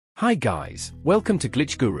Hi guys, welcome to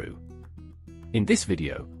Glitch Guru. In this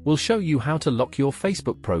video, we'll show you how to lock your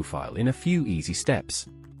Facebook profile in a few easy steps.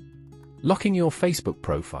 Locking your Facebook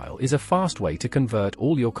profile is a fast way to convert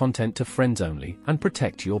all your content to friends only and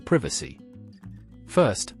protect your privacy.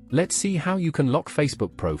 First, let's see how you can lock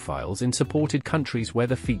Facebook profiles in supported countries where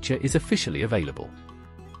the feature is officially available.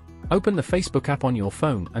 Open the Facebook app on your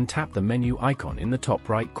phone and tap the menu icon in the top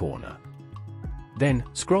right corner. Then,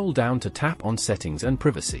 scroll down to tap on Settings and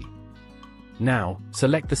Privacy. Now,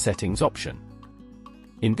 select the Settings option.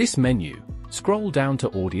 In this menu, scroll down to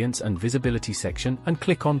Audience and Visibility section and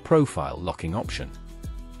click on Profile Locking option.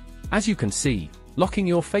 As you can see, locking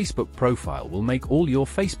your Facebook profile will make all your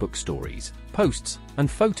Facebook stories, posts,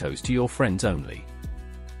 and photos to your friends only.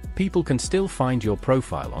 People can still find your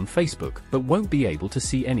profile on Facebook but won't be able to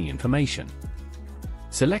see any information.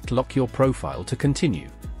 Select Lock Your Profile to continue.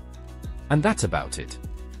 And that's about it.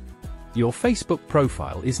 Your Facebook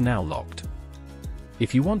profile is now locked.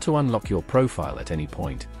 If you want to unlock your profile at any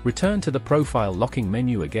point, return to the Profile Locking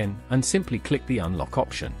menu again and simply click the Unlock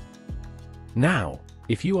option. Now,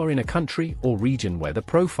 if you are in a country or region where the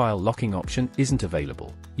Profile Locking option isn't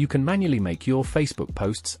available, you can manually make your Facebook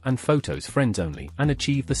posts and photos friends only and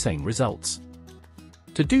achieve the same results.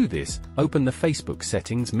 To do this, open the Facebook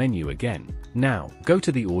Settings menu again. Now, go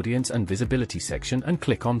to the Audience and Visibility section and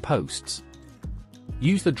click on Posts.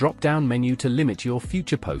 Use the drop-down menu to limit your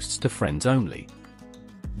future posts to friends only.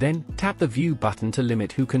 Then, tap the View button to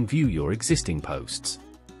limit who can view your existing posts.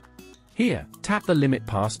 Here, tap the Limit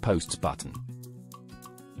Past Posts button.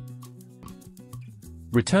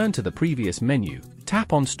 Return to the previous menu,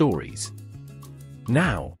 tap on Stories.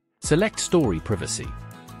 Now, select Story Privacy.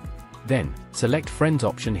 Then, select Friends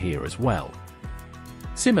option here as well.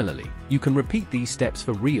 Similarly, you can repeat these steps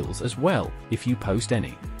for Reels as well, if you post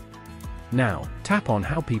any. Now, tap on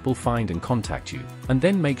How People Find and Contact You, and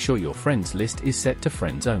then make sure your friends list is set to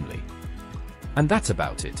friends only. And that's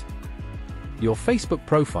about it. Your Facebook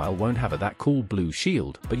profile won't have that cool blue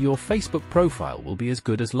shield, but your Facebook profile will be as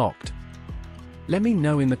good as locked. Let me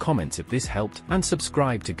know in the comments if this helped, and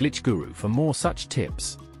subscribe to Glitch Guru for more such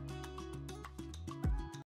tips.